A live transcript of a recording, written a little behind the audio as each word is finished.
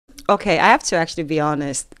Okay, I have to actually be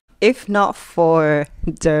honest. If not for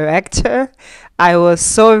director, I was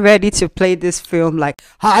so ready to play this film like,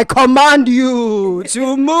 I command you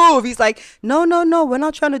to move. He's like, no, no, no, we're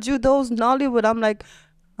not trying to do those Nollywood. I'm like,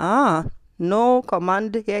 ah, no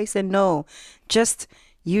command here. He said, no, just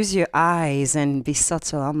use your eyes and be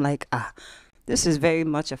subtle. I'm like, ah, this is very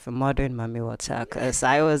much of a modern Mummy Water because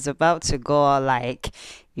I was about to go all like,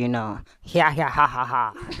 yeah, yeah, ha, ha,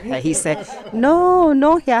 ha. And he said, no,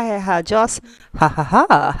 no, yeah, yeah, ha, just ha, ha,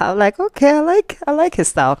 ha. I'm like, okay, I like his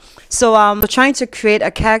style. So trying to create a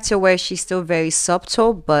character where she's still very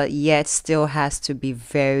subtle, but yet still has to be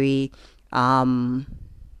very, um,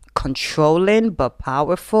 controlling but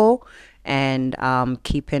powerful, and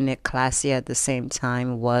keeping it classy at the same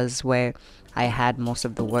time was where I had most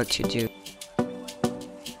of the work to do.